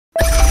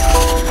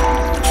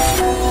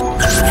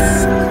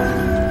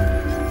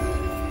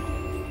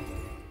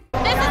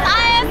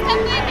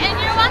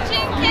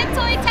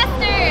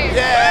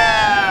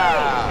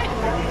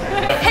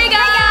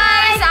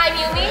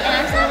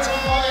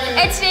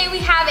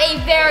a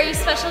very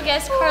special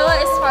guest, Carla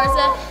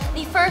Esparza,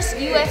 the first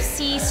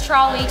UFC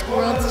strawweight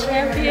world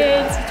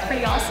champion. It's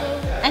pretty awesome.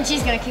 And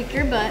she's gonna kick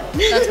your butt.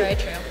 That's very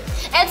true.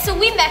 And so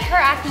we met her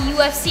at the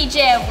UFC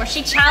gym where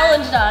she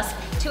challenged us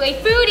to a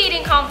food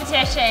eating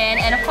competition,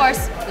 and of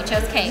course, we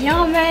chose cake.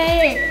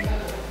 Yummy!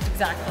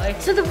 Exactly.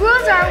 So the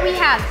rules are we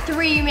have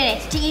 3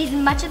 minutes to eat as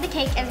much of the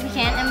cake as we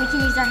can, and we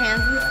can use our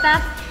hands and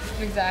stuff.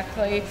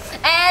 Exactly.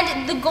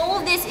 And the goal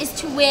of this is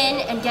to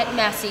win and get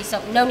messy,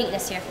 so no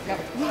neatness here.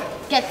 No.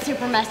 Get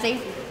super messy.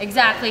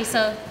 Exactly,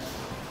 so.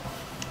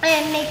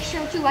 And make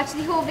sure to watch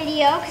the whole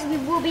video, because we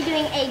will be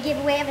doing a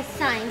giveaway of a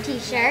signed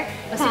t-shirt.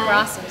 A super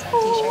awesome signed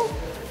t-shirt.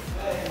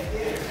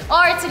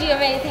 Alright, so do you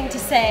have anything to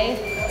say?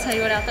 Tell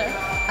anyone out there?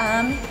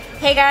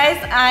 Hey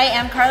guys, I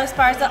am Carla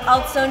Esparza,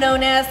 also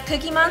known as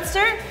Cookie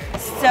Monster.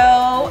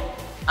 So,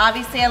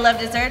 obviously I love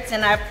desserts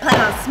and I plan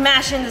on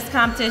smashing this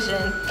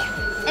competition.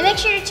 And make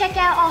sure to check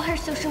out all her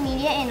social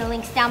media and the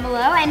links down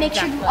below. And make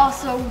sure to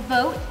also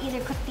vote. Either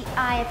click the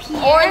I up here.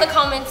 Or in the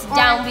comments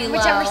down below.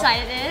 Whichever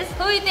side it is.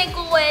 Who do you think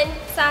will win?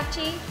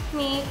 Sachi,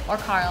 me, or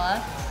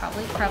Carla?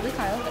 Probably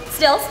Carla, but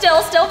still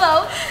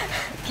vote.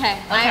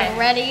 Okay, I'm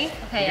ready.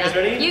 Okay, you guys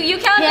ready? You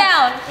count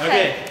down.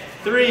 Okay,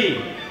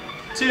 3,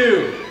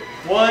 2,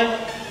 1,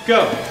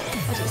 go.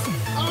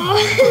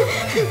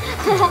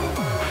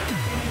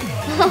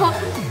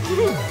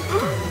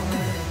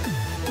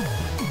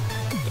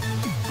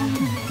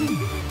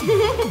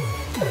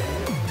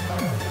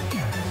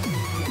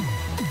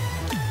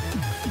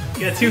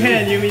 You got 2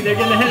 hands, Yumi. They're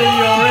getting ahead of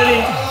you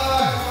already.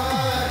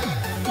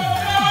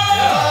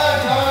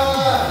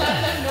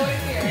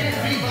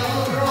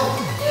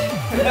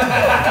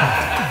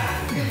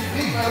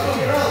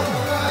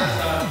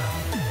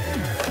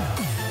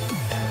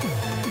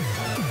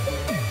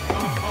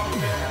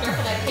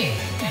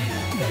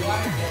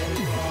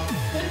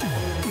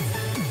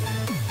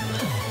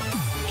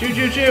 Chew,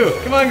 chew, chew.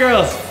 Come on,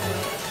 girls.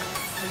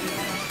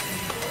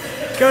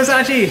 Go,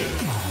 Sachi.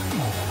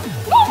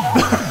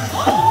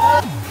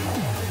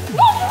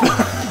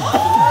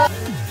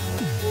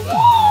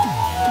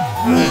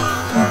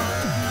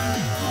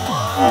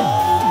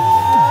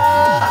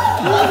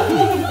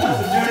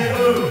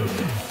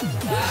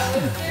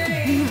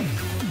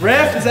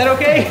 Ref, is that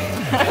okay?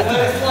 We'll let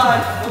it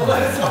slide. We'll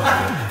let it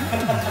slide.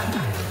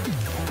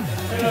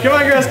 Come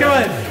on, girls, come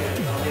on.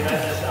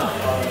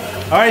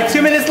 All right,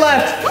 2 minutes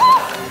left.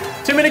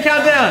 2-minute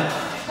countdown.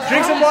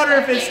 Drink some water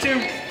if it's too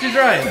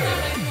dry.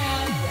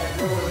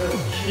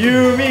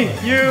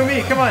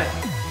 Yumi, come on.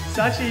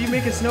 Sachi, you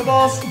making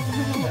snowballs?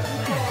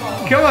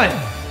 Come on.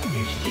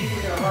 You should keep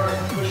your heart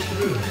and push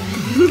through.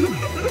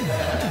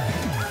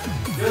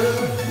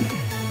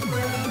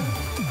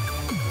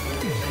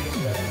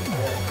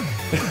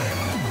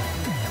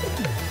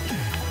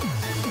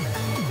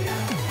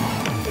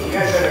 You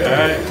guys better all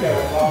right.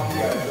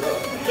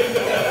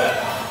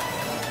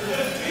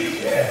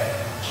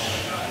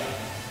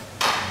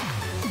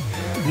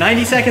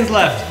 90 seconds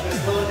left.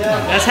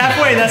 That's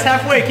halfway, that's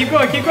halfway. Keep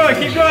going, keep going,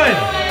 keep going.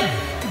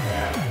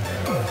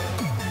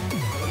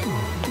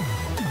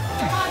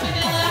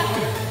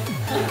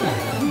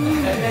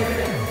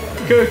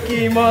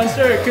 Cookie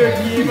monster,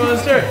 cookie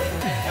monster.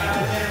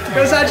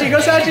 Go Sachi, go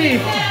Sachi.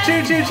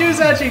 Chew, chew, chew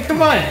Sachi,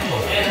 come on.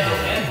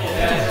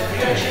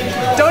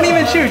 Don't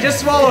even chew, just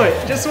swallow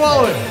it. Just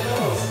swallow it.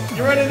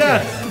 You're running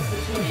down.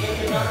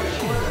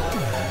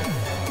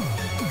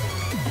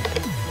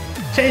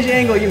 Change the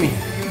angle, Yumi.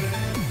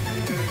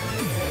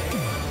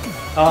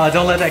 Oh,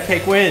 don't let that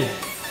cake win.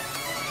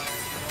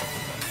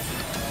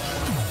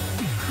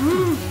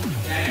 Mm.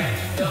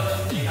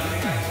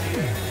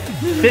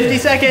 50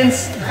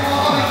 seconds. Come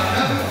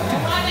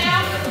on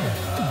now.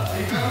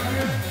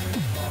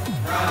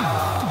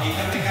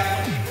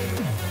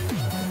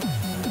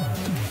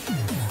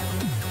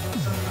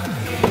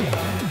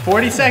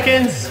 40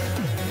 seconds.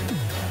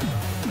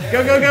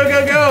 Go, go, go,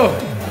 go, go.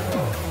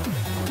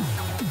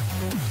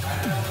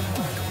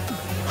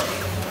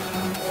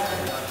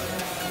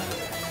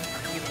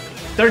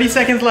 $30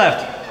 seconds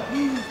left.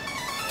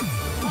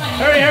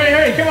 Hurry, hurry,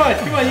 hurry. Come on,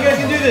 come on. You guys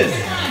can do this.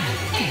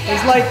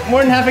 There's like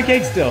more than half a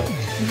cake still.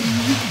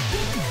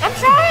 I'm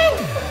trying.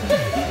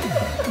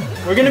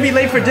 We're going to be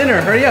late for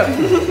dinner. Hurry up.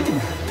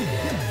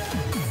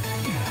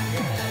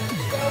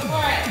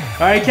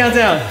 All right,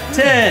 countdown.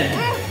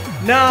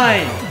 10,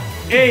 9,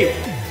 8,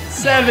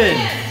 7,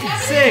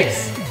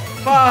 6,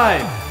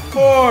 5,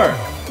 4,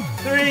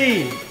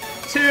 3,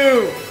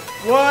 2,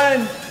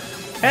 1.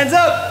 Hands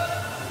up.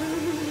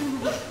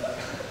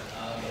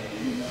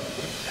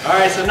 All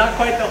right, so not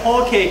quite the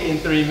whole cake in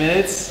 3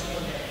 minutes.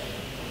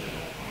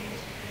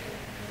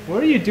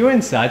 What are you doing,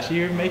 Sachi?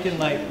 You're making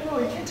like... No,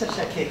 you can't touch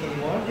that cake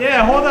anymore.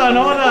 Yeah, hold on,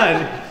 hold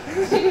on.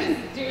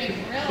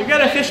 You got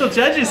official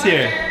judges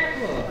here.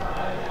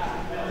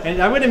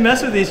 And I wouldn't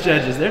mess with these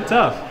judges, they're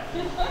tough.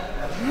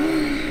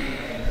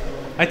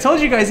 I told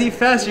you guys eat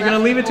fast, you're gonna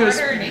leave it to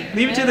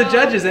the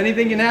judges,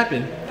 anything can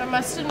happen. I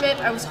must admit,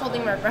 I was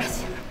holding my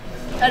breath.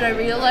 And I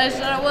realized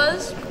that I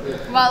was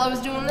while I was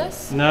doing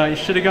this. No, you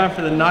should have gone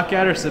for the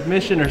knockout or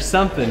submission or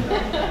something.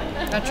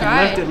 I tried.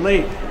 You left it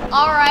late.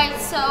 Alright,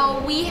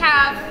 so we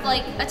have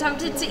like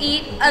attempted to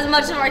eat as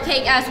much of our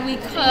cake as we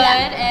could,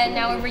 and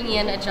now we're bringing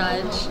in a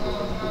judge.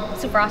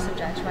 Super awesome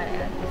judge, might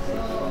I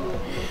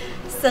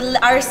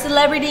add. Our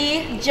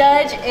celebrity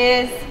judge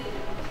is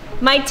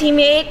my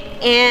teammate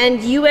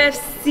and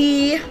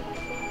UFC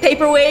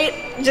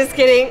paperweight, just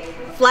kidding,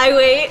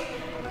 flyweight,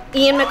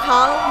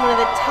 McCall, one of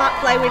the top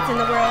flyweights in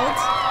the world,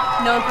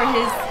 known for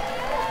his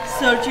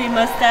sultry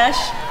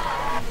mustache.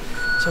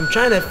 So I'm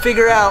trying to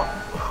figure out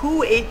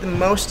who ate the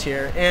most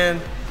here, and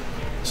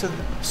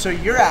so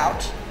you're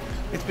out.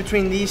 It's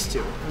between these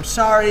two. I'm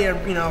sorry,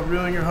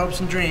 ruin your hopes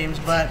and dreams,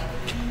 but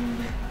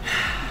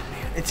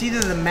it's either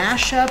the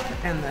mashup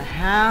and the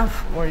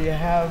half, or you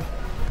have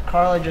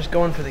Carla just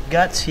going for the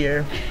guts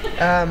here.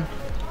 I'm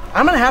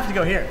gonna have to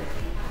go here.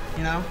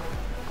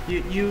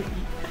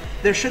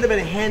 There should have been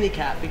a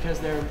handicap because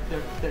they're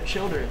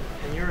children,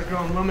 and you're a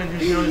grown woman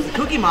who's known as the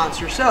Cookie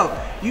Monster, so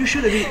you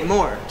should have eaten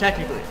more,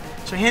 technically.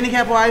 So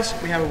handicap-wise,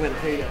 we have a winner.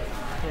 Here you go.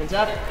 Hands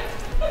up.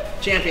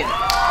 Champion. Well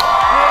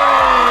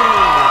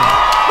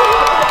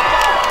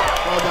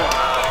done.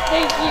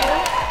 Thank you.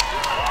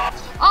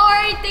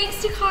 Alright,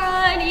 thanks to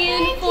Carla and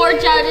Ian for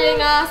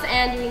judging us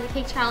and doing the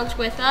cake challenge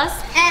with us.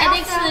 And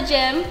thanks to the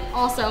gym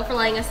also for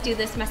letting us do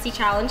this messy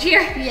challenge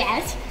here.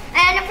 Yes.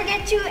 And don't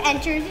forget to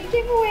enter the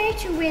giveaway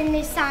to win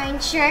this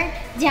signed shirt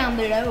down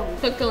below.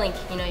 Click the link,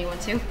 you know you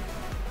want to.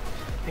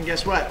 And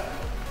guess what?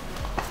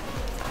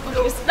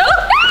 No!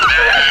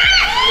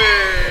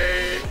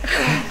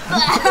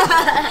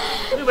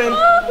 We win. No!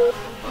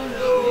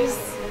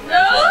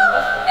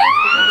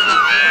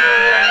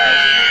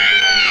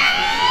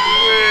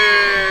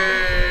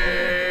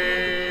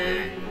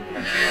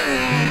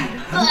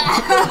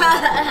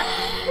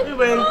 We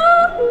win.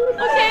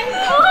 Okay.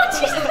 Oh,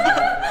 jeez.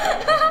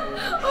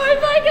 Alright,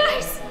 bye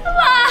guys.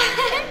 Bye.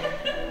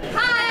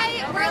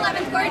 Hi, we're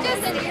 11th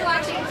Gorgeous and you're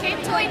watching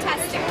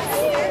KidToyTesters.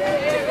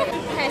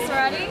 Okay, so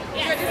ready?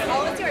 Yeah.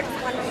 All is yours.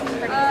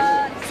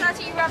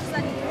 Sachi, you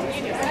represent.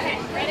 Okay,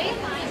 ready?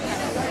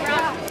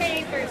 Rock,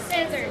 paper,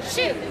 scissors,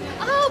 shoot.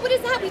 Oh, what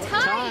is that? We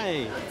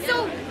tie.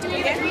 So, do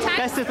we get 3 times?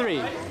 Best of 3.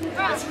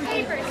 Rock,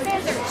 paper,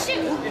 scissors,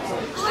 shoot.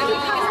 Oh, you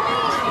covered me.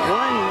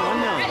 One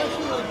no. Ready?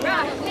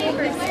 Rock,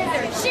 paper,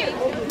 scissors, shoot.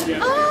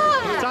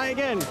 Ah! Try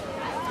again.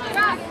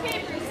 Rock,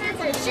 paper,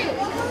 scissors, shoot.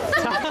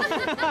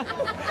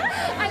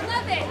 I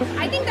love it.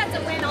 I think that's a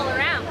win.